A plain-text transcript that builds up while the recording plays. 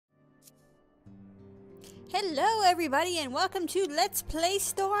Hello everybody and welcome to Let's Play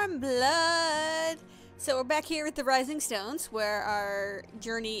Stormblood! So we're back here with the Rising Stones where our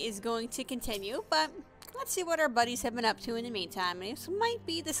journey is going to continue, but let's see what our buddies have been up to in the meantime. This might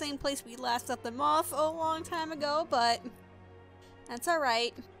be the same place we last left them off a long time ago, but that's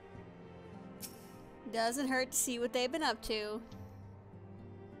alright. Doesn't hurt to see what they've been up to.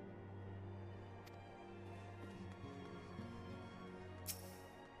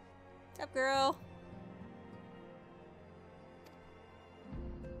 What's up, girl?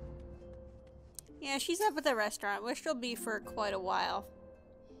 Yeah, she's up at the restaurant, which she'll be for quite a while.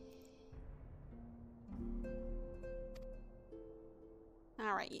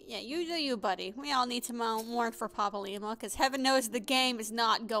 Alright, yeah, you do you, buddy. We all need to mourn for Papa Lima, because heaven knows the game is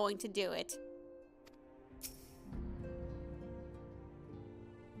not going to do it.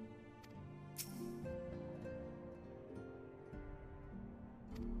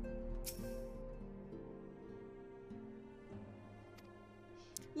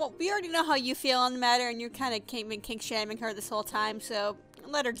 Well, we already know how you feel on the matter, and you kind of been kink-shaming her this whole time, so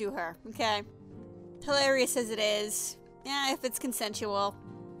let her do her, okay? Hilarious as it is, yeah, if it's consensual,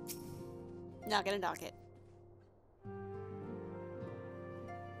 not gonna knock it.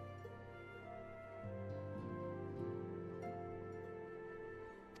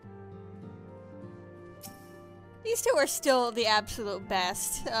 These two are still the absolute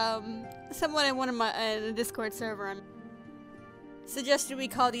best. Someone in one of my the Discord server suggested we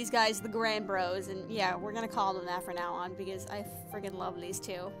call these guys the Grand Bros, and yeah, we're gonna call them that from now on because I friggin' love these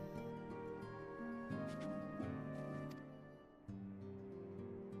two.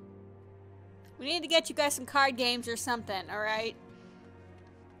 We need to get you guys some card games or something, alright?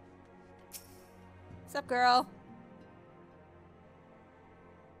 What's up, girl?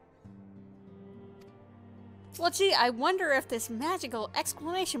 Well, gee, I wonder if this magical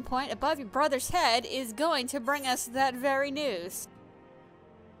exclamation point above your brother's head is going to bring us that very news.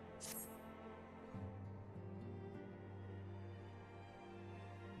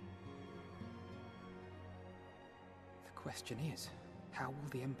 The question is, how will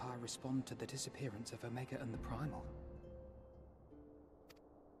the Empire respond to the disappearance of Omega and the Primal?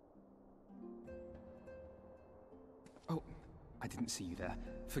 Oh, I didn't see you there.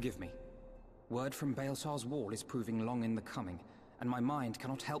 Forgive me. Word from Baelsar's wall is proving long in the coming, and my mind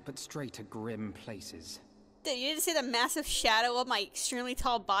cannot help but stray to grim places. Dude, you didn't see the massive shadow of my extremely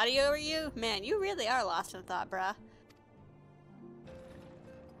tall body over you? Man, you really are lost in thought, bruh.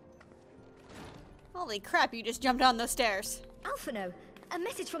 Holy crap, you just jumped down those stairs. Alphino, a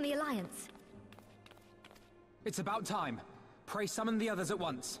message from the Alliance. It's about time. Pray summon the others at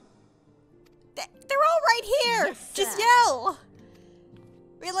once. They're all right here! Yes, just sir. yell!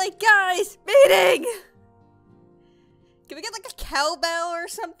 We're like, guys, meeting! Can we get like a cowbell or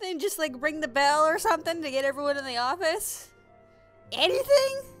something? Just like ring the bell or something to get everyone in the office?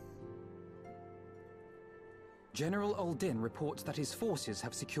 Anything? General Uldin reports that his forces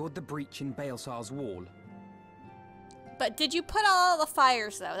have secured the breach in Baelsar's wall. But did you put out all the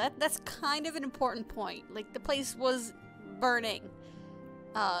fires though? That's kind of an important point. Like the place was burning.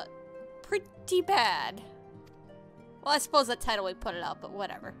 Pretty bad. Well, I suppose that's how we put it out, but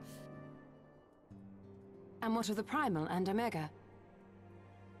whatever. And what of the Primal and Omega?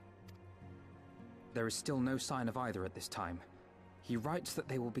 There is still no sign of either at this time. He writes that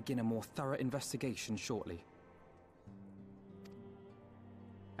they will begin a more thorough investigation shortly.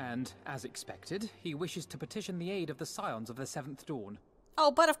 And, as expected, he wishes to petition the aid of the Scions of the Seventh Dawn.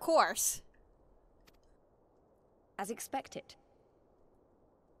 Oh, but of course. As expected.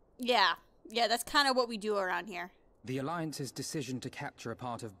 Yeah, that's kind of what we do around here. The Alliance's decision to capture a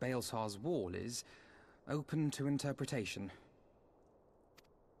part of Baelsar's wall is open to interpretation.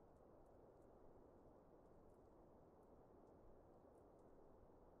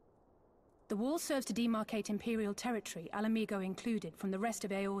 The wall serves to demarcate Imperial territory, Alamigo included, from the rest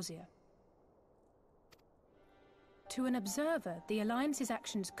of Eorzea. To an observer, the Alliance's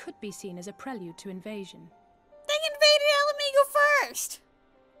actions could be seen as a prelude to invasion. They invaded Alamigo first!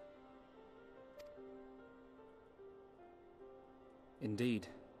 Indeed.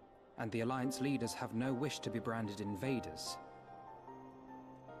 And the Alliance leaders have no wish to be branded invaders.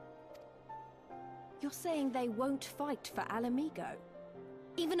 You're saying they won't fight for Alamigo?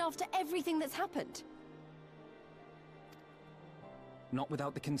 Even after everything that's happened? Not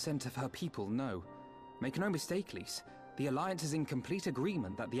without the consent of her people, no. Make no mistake, Lise. The Alliance is in complete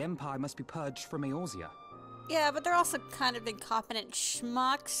agreement that the Empire must be purged from Eorzea. Yeah, but they're also kind of incompetent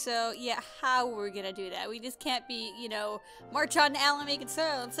schmucks, so yeah, how are we gonna do that? We just can't be, you know, march on Alamigo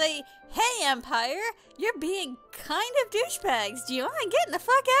Soil and say, hey Empire, you're being kind of douchebags. Do you mind getting the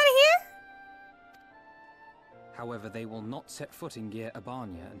fuck out of here? However, they will not set foot in Gyr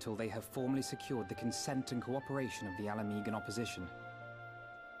Abania until they have formally secured the consent and cooperation of the Alamegan opposition.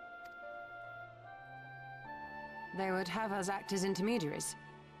 They would have us act as intermediaries.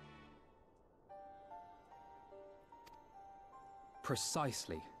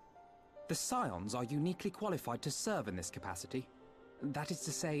 Precisely. The Scions are uniquely qualified to serve in this capacity. That is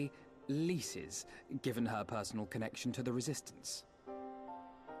to say, leases, given her personal connection to the Resistance.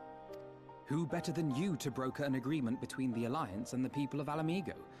 Who better than you to broker an agreement between the Alliance and the people of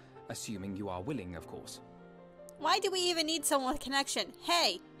Alamigo? Assuming you are willing, of course. Why do we even need someone with connection?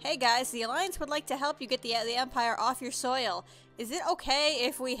 Hey guys, the Alliance would like to help you get the Empire off your soil. Is it okay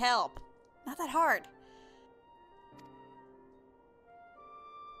if we help? Not that hard.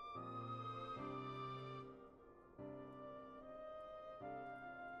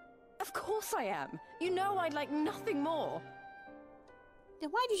 Of course I am. You know I'd like nothing more. Then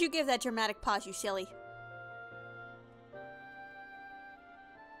why did you give that dramatic pause, you silly?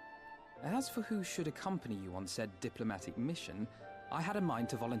 As for who should accompany you on said diplomatic mission, I had a mind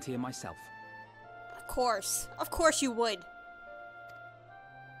to volunteer myself. Of course you would.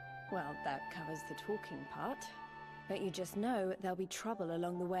 Well, that covers the talking part. But you just know there'll be trouble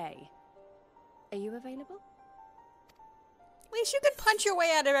along the way. Are you available? At least you can punch your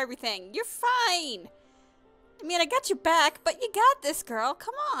way out of everything. You're fine. I mean, I got your back, but you got this, girl.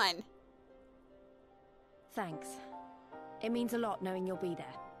 Come on. Thanks. It means a lot knowing you'll be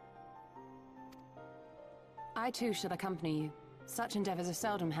there. I too shall accompany you. Such endeavors are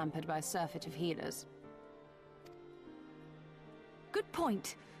seldom hampered by a surfeit of healers. Good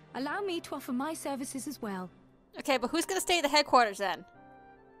point. Allow me to offer my services as well. Okay, but who's gonna stay at the headquarters then?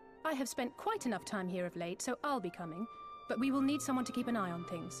 I have spent quite enough time here of late, so I'll be coming. But we will need someone to keep an eye on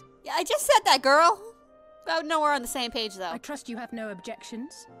things. Yeah, I just said that, girl. Oh, no, we're on the same page, though. I trust you have no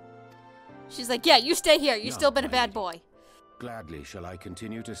objections? She's like, yeah, you stay here. You've No, still been a my bad lady. boy. Gladly shall I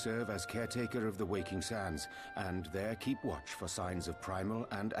continue to serve as caretaker of the Waking Sands, and there keep watch for signs of primal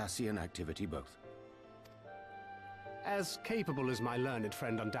and Ascian activity both. As capable as my learned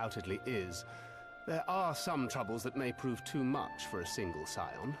friend undoubtedly is, there are some troubles that may prove too much for a single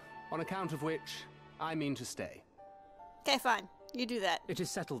scion, on account of which I mean to stay. Okay, fine. You do that. It is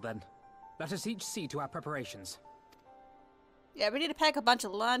settled then. Let us each see to our preparations. Yeah, we need to pack a bunch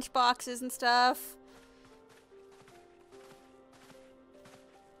of lunch boxes and stuff.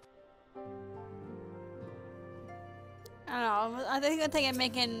 I don't know. I think I'm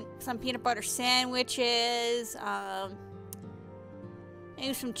making some peanut butter sandwiches.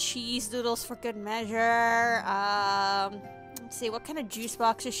 Maybe some cheese doodles for good measure. Let's see, what kind of juice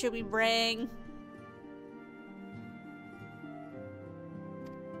boxes should we bring?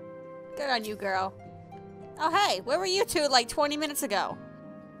 Good on you, girl. Oh, hey, where were you two like 20 minutes ago?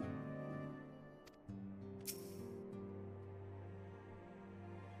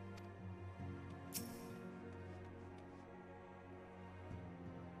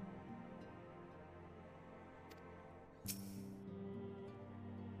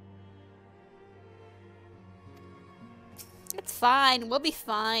 It's fine. We'll be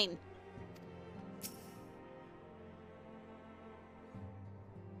fine.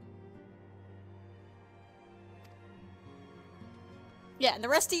 Yeah, and the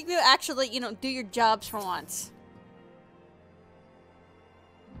rest of you actually, do your jobs for once.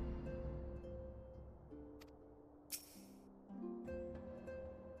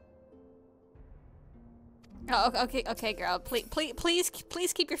 Oh, okay, girl. Please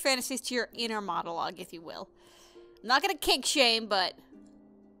keep your fantasies to your inner monologue, if you will. I'm not gonna kink shame, but...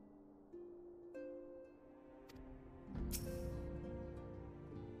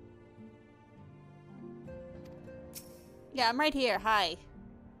 Yeah, I'm right here. Hi.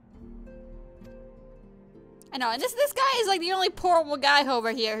 I know, and this guy is like the only poor guy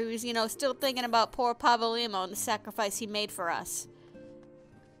over here who's, still thinking about poor Pavolimo and the sacrifice he made for us.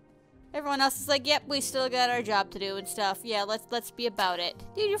 Everyone else is like, yep, we still got our job to do and stuff. Yeah, let's be about it.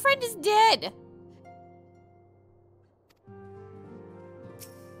 Dude, your friend is dead!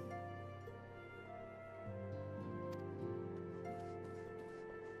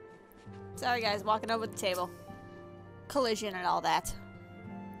 Sorry guys, walking over the table. Collision and all that.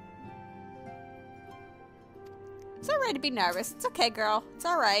 It's alright to be nervous. It's okay, girl. It's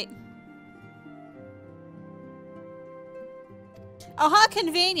alright. Oh, how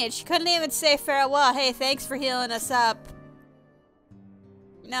convenient. She couldn't even say farewell. Hey, thanks for healing us up.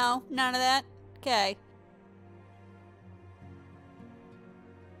 No, none of that? Okay.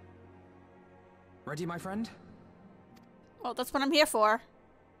 Ready, my friend? Well, that's what I'm here for.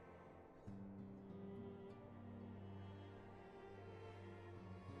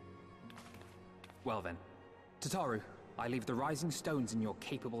 Well then, Tataru, I leave the Rising Stones in your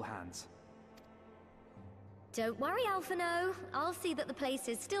capable hands. Don't worry, Alphino. I'll see that the place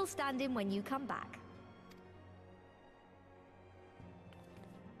is still standing when you come back.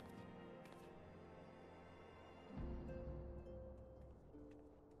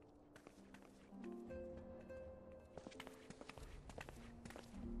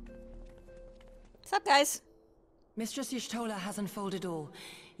 What's up, guys? Mistress Y'shtola has unfolded all.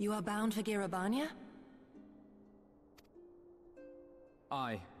 You are bound for Girabania?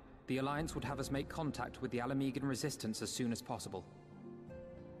 Aye. The Alliance would have us make contact with the Alamegan resistance as soon as possible.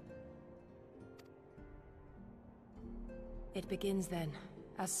 It begins then.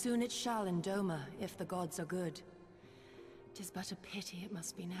 As soon it shall in Doma, if the gods are good. 'Tis but a pity it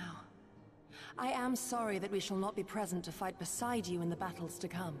must be now. I am sorry that we shall not be present to fight beside you in the battles to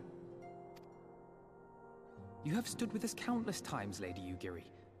come. You have stood with us countless times, Lady Yugiri.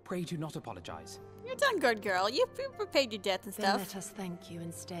 Pray do not apologize. You're done good, girl. You've repaid your debt and Then stuff. let us thank you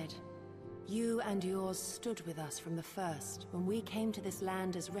instead. You and yours stood with us from the first, when we came to this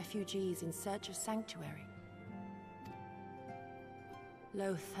land as refugees in search of sanctuary.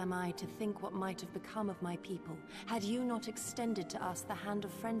 Loath am I to think what might have become of my people, had you not extended to us the hand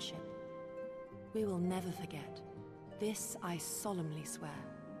of friendship. We will never forget. This I solemnly swear.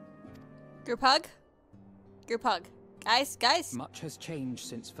 Group hug? Group hug. Guys. Much has changed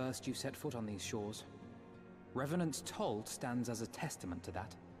since first you set foot on these shores. Revenant's toll stands as a testament to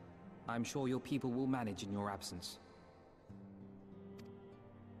that. I'm sure your people will manage in your absence.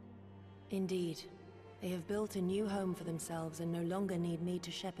 Indeed. They have built a new home for themselves and no longer need me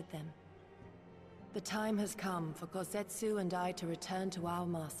to shepherd them. The time has come for Kozetsu and I to return to our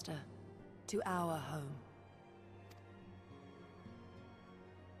master, to our home.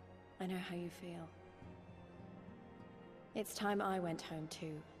 I know how you feel. It's time I went home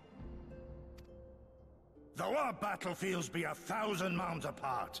too. Though our battlefields be 1,000 mounds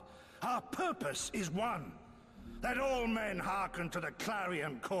apart, our purpose is one. That all men hearken to the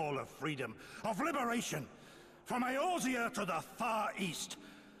clarion call of freedom, of liberation, from Eorzea to the far east,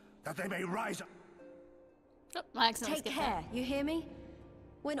 that they may rise up. Oh, I accidentally Take skipped care, you hear me?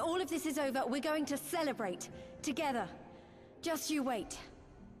 When all of this is over, we're going to celebrate. Together. Just you wait.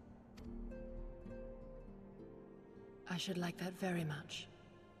 I should like that very much.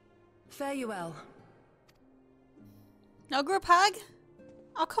 Fare you well. No group hug?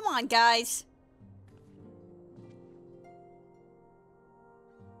 Oh, come on, guys.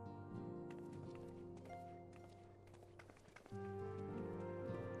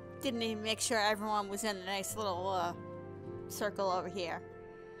 Didn't even make sure everyone was in a nice little circle over here.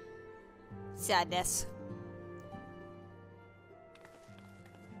 Sadness.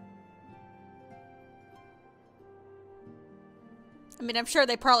 I mean, I'm sure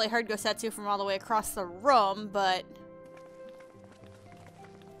they probably heard Gosetsu from all the way across the room, but...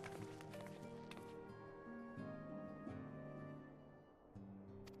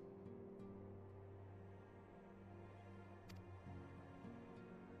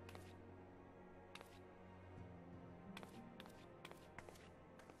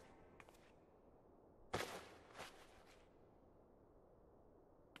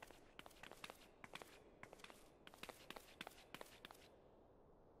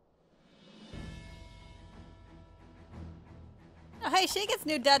 Oh, hey, she gets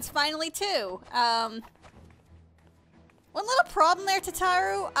new duds finally, too. One little problem there,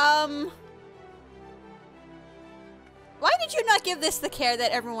 Tataru. Why did you not give this the care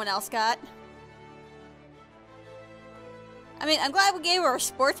that everyone else got? I mean, I'm glad we gave her a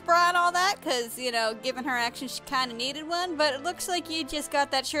sports bra and all that, because, you know, given her action, she kind of needed one, but it looks like you just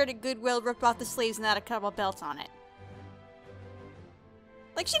got that shirt at Goodwill, ripped off the sleeves, and had a couple belts on it.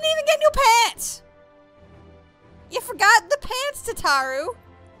 Like, she didn't even get new pants! You forgot the pants, Tataru!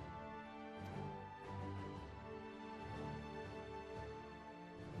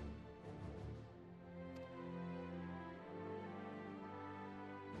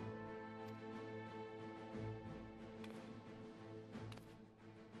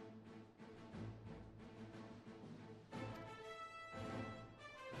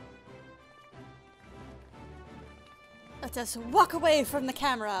 Let us walk away from the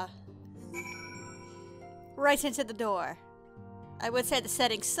camera. Right into the door. I would say the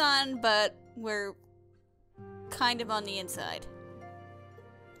setting sun, but we're kind of on the inside.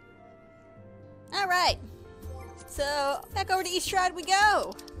 Alright. So, back over to East Shroud we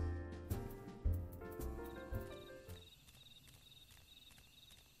go.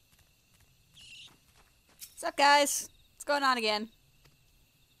 What's up, guys? What's going on again?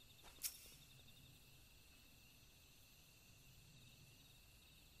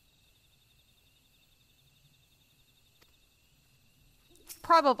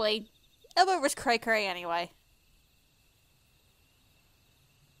 Probably. Ilbert was cray-cray anyway.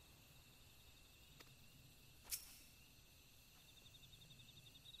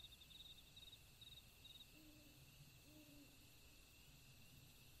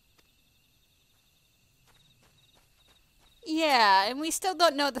 Yeah, and we still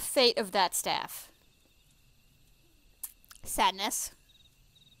don't know the fate of that staff. Sadness.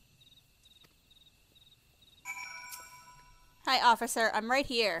 Hi, officer. I'm right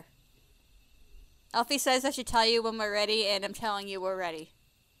here. Alfie says I should tell you when we're ready, and I'm telling you we're ready.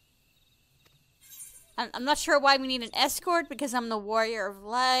 I'm not sure why we need an escort, because I'm the Warrior of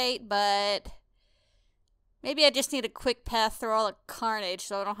Light, but... maybe I just need a quick path through all the carnage,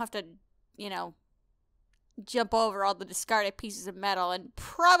 so I don't have to, you know, jump over all the discarded pieces of metal and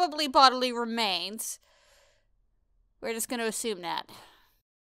probably bodily remains. We're just going to assume that.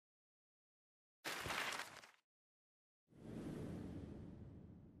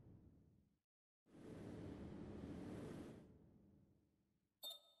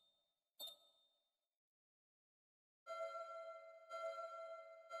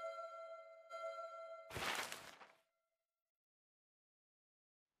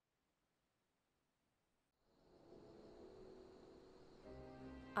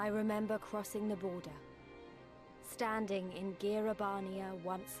 I remember crossing the border, standing in Girabania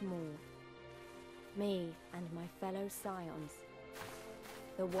once more. Me and my fellow scions,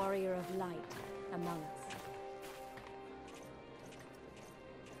 the Warrior of Light among us.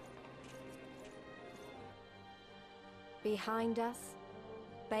 Behind us,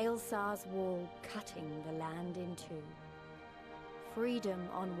 Baelsar's wall cutting the land in two. Freedom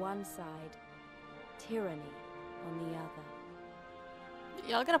on one side, tyranny on the other.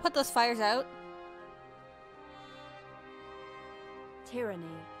 Y'all gonna put those fires out? Tyranny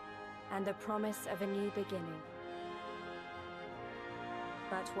and the promise of a new beginning.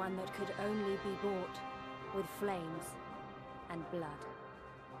 But one that could only be bought with flames and blood.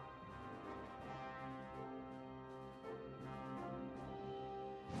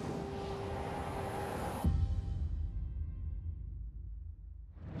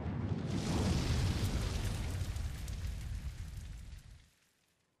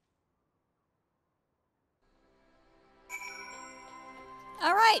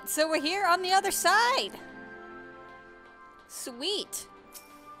 Alright, so we're here on the other side. Sweet.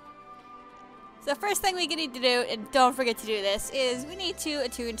 So first thing we need to do, and don't forget to do this, is we need to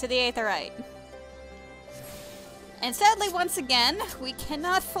attune to the Aetherite. And sadly, once again, we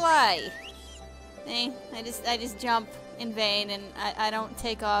cannot fly. I just jump in vain, and I don't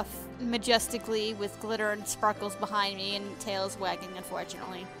take off majestically with glitter and sparkles behind me and tails wagging,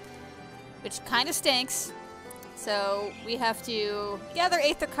 unfortunately. Which kind of stinks. So we have to gather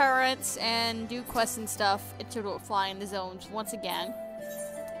aether currents and do quests and stuff to fly in the zones once again.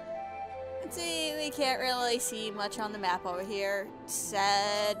 Let's see, we can't really see much on the map over here.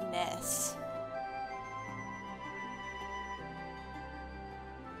 Sadness.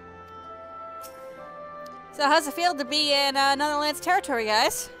 So how's it feel to be in Netherlands territory,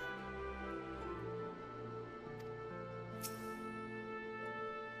 guys?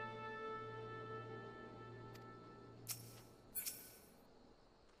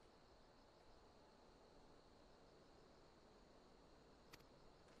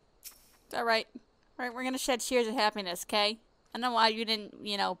 Alright. Alright, we're gonna shed tears of happiness, okay? I know why you didn't,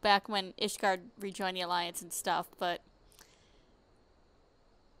 you know, back when Ishgard rejoined the Alliance and stuff, but...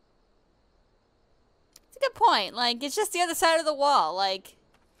 it's a good point. Like, it's just the other side of the wall. Like,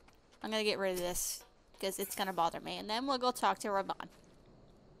 I'm gonna get rid of this, because it's gonna bother me, and then we'll go talk to Raban.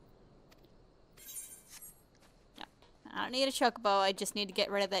 No, I don't need a chocobo, I just need to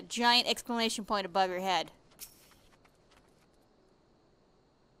get rid of that giant exclamation point above your head.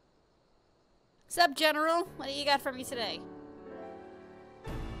 Sup, General? What do you got for me today?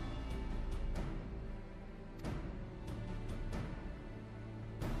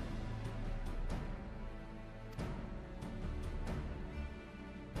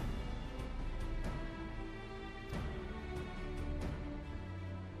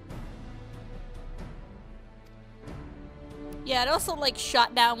 Yeah, it also, like,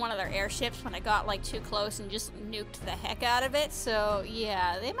 shot down one of their airships when it got, like, too close and just nuked the heck out of it. So,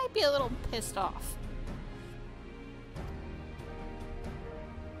 yeah, they might be a little pissed off.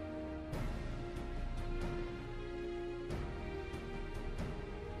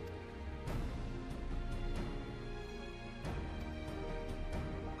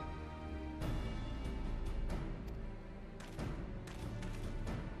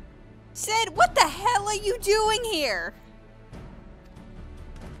 Sid, what the hell are you doing here?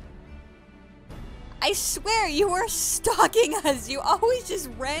 I swear you were stalking us. You always just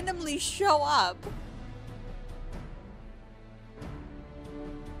randomly show up.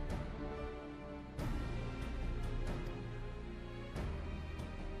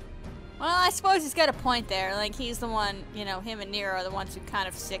 Well, I suppose he's got a point there. Like, he's the one, you know, him and Nero are the ones who kind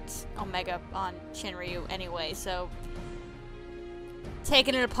of sicked Omega on Shinryu anyway, so...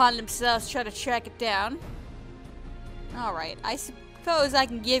 taking it upon themselves to try to track it down. Alright, I suppose I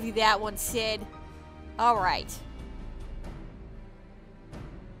can give you that one, Sid. Alright.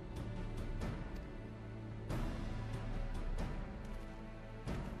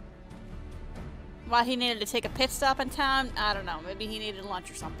 Why he needed to take a pit stop in town? I don't know. Maybe he needed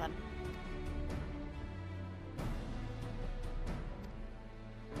lunch or something.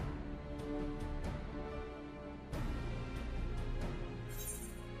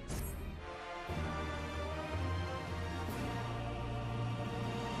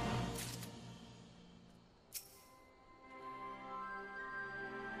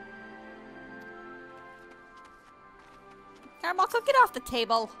 Carmichael, get off the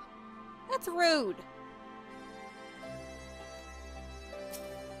table. That's rude.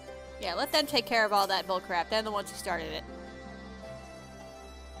 Yeah, let them take care of all that bullcrap. They're the ones who started it.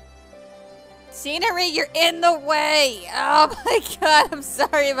 Scenery, you're in the way! Oh my god, I'm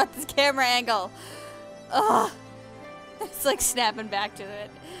sorry about this camera angle. Ugh. It's like snapping back to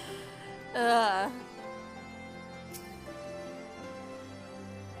it. Ugh.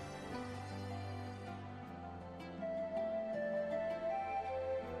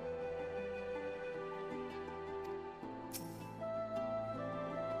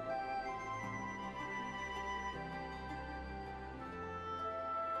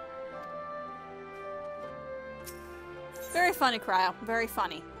 Very funny, Cryo. Very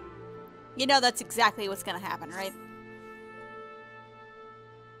funny. You know that's exactly what's gonna happen, right?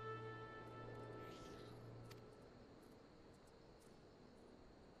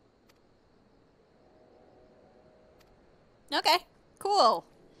 Okay. Cool.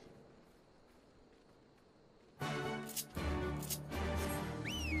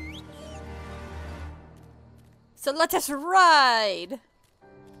 So let us ride!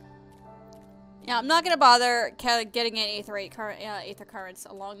 Yeah, I'm not gonna bother getting in ether currents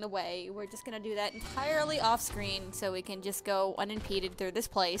along the way. We're just gonna do that entirely off screen so we can just go unimpeded through this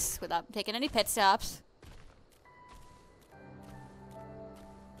place without taking any pit stops.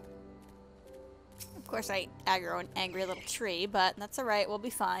 Of course, I aggro an angry little tree, but that's alright, we'll be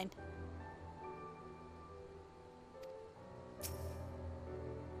fine.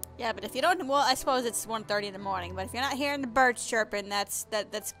 Yeah, but if you don't, well, I suppose it's 1:30 in the morning, but if you're not hearing the birds chirping, that's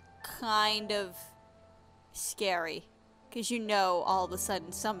kind of scary, because you know all of a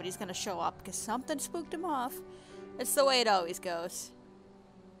sudden somebody's gonna show up because something spooked him off. It's the way it always goes.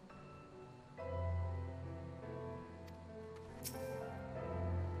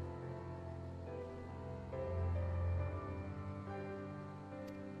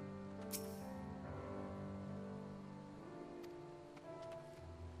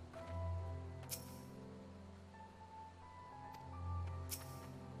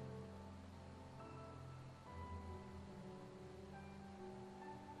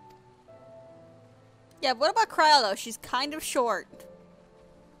 Yeah, what about Cryo, though? She's kind of short.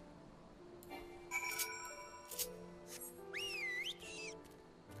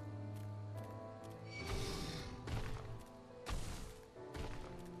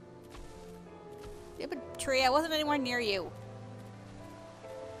 Stupid tree, I wasn't anywhere near you.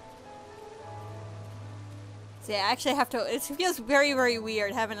 See, I actually have to... It feels very, very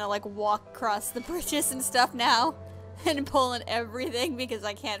weird having to, like, walk across the bridges and stuff now. And pulling everything because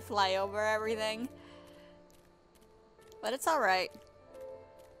I can't fly over everything. But it's alright.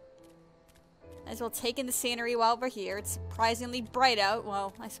 Might as well take in the scenery while we're here. It's surprisingly bright out.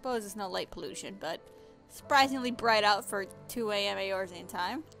 Well, I suppose it's no light pollution, but surprisingly bright out for 2 a.m. Eorzean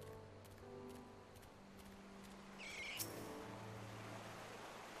time.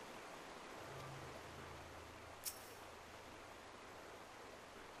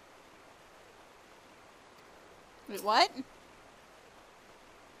 Wait, what?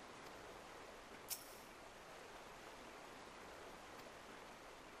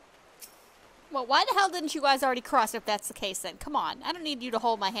 Well, why the hell didn't you guys already cross if that's the case then? Come on, I don't need you to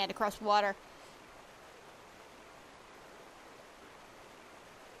hold my hand across water.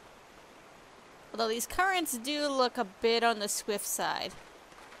 Although these currents do look a bit on the swift side.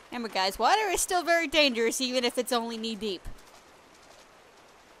 Remember guys, water is still very dangerous even if it's only knee deep.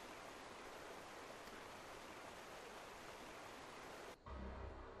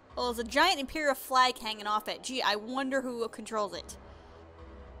 Well, there's a giant Imperial flag hanging off it. Gee, I wonder who controls it.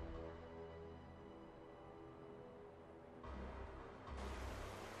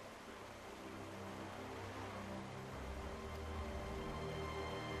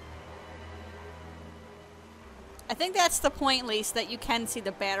 I think that's the point, at least, that you can see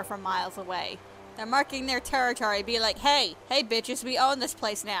the banner from miles away. They're marking their territory, be like, hey, hey bitches, we own this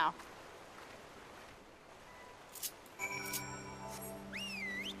place now.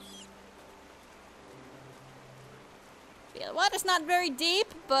 Yeah, the water's not very deep,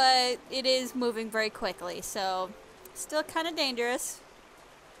 but it is moving very quickly, so still kind of dangerous.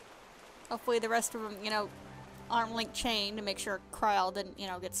 Hopefully the rest of them, you know, arm link chain to make sure Kryl didn't, you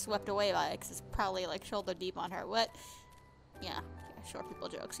know, get swept away by it, because it's probably like shoulder deep on her. What? Yeah, short people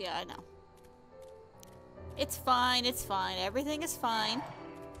jokes. Yeah, I know. It's fine, it's fine. Everything is fine.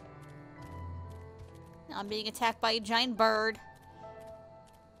 I'm being attacked by a giant bird.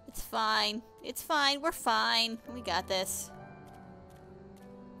 It's fine. It's fine. We're fine. We got this.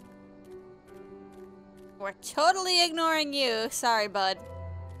 We're totally ignoring you. Sorry, bud.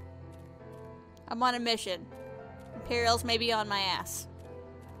 I'm on a mission. Imperials may be on my ass.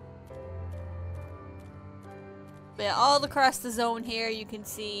 But yeah, all across the zone here, you can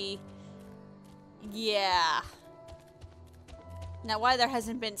see... Yeah. Now, why there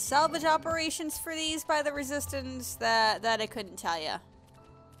hasn't been salvage operations for these by the Resistance, that I couldn't tell you.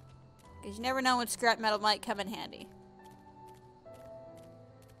 Because you never know when scrap metal might come in handy.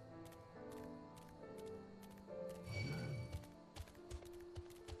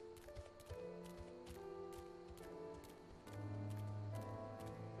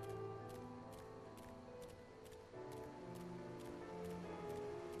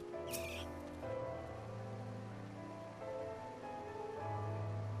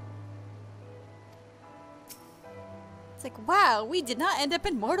 It's like, wow, we did not end up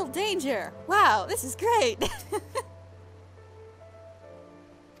in mortal danger. Wow, this is great.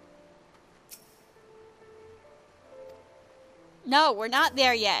 No, we're not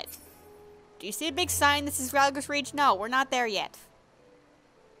there yet. Do you see a big sign? This is Ralgus Reach? No, we're not there yet.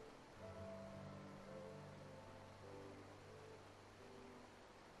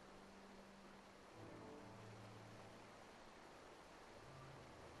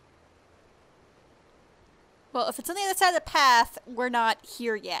 Well, if it's on the other side of the path, we're not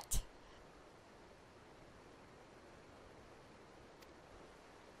here yet.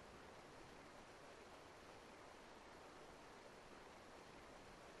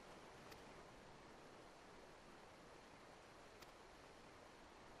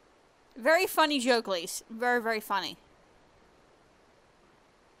 Very funny joke, Lise. Very, very funny.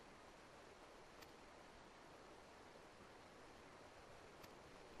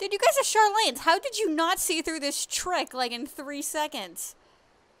 Dude, you guys are Charlanes. How did you not see through this trick, like, in 3 seconds?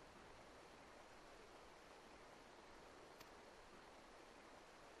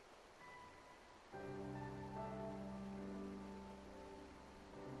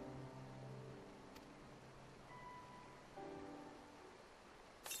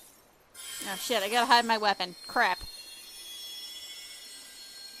 Oh, shit, I gotta hide my weapon. Crap.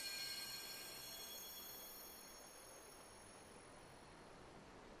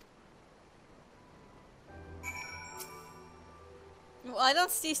 Well, I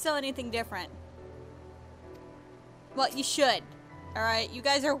don't see still anything different. Well, you should. Alright? You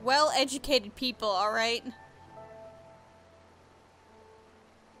guys are well-educated people, alright?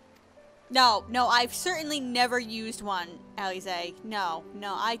 No, I've certainly never used one, Alize. No,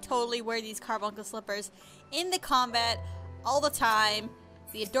 I totally wear these carbuncle slippers in the combat all the time.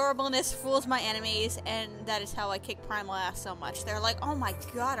 The adorableness fools my enemies, and that is how I kick Primal ass so much. They're like, oh my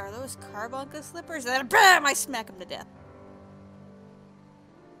god, are those carbuncle slippers? And then BAM! I smack them to death.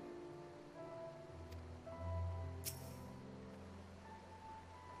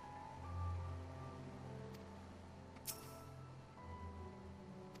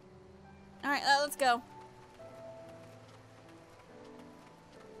 Alright, let's go.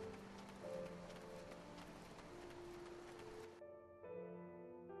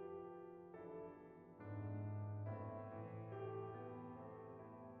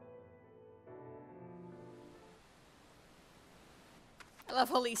 I love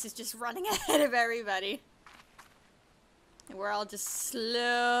how Lisa's just running ahead of everybody. And we're all just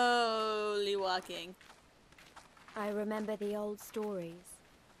slowly walking. I remember the old stories.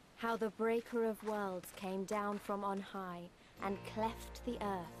 How the Breaker of Worlds came down from on high and cleft the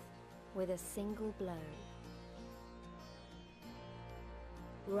earth with a single blow.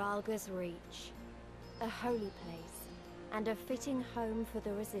 Ralgus Reach, a holy place and a fitting home for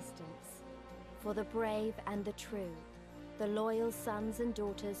the Resistance, for the brave and the true, the loyal sons and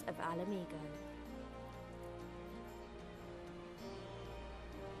daughters of Alamigo.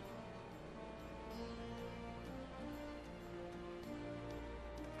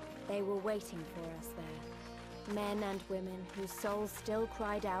 They were waiting for us there, men and women whose souls still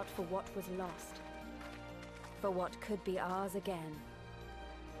cried out for what was lost, for what could be ours again.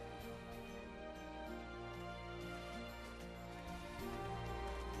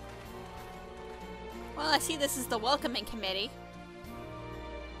 Well, I see this is the welcoming committee.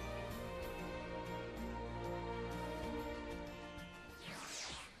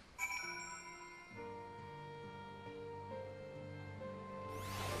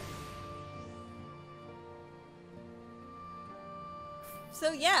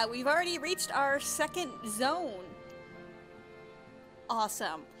 So yeah, we've already reached our second zone.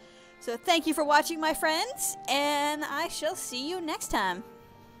 Awesome. So thank you for watching, my friends, and I shall see you next time.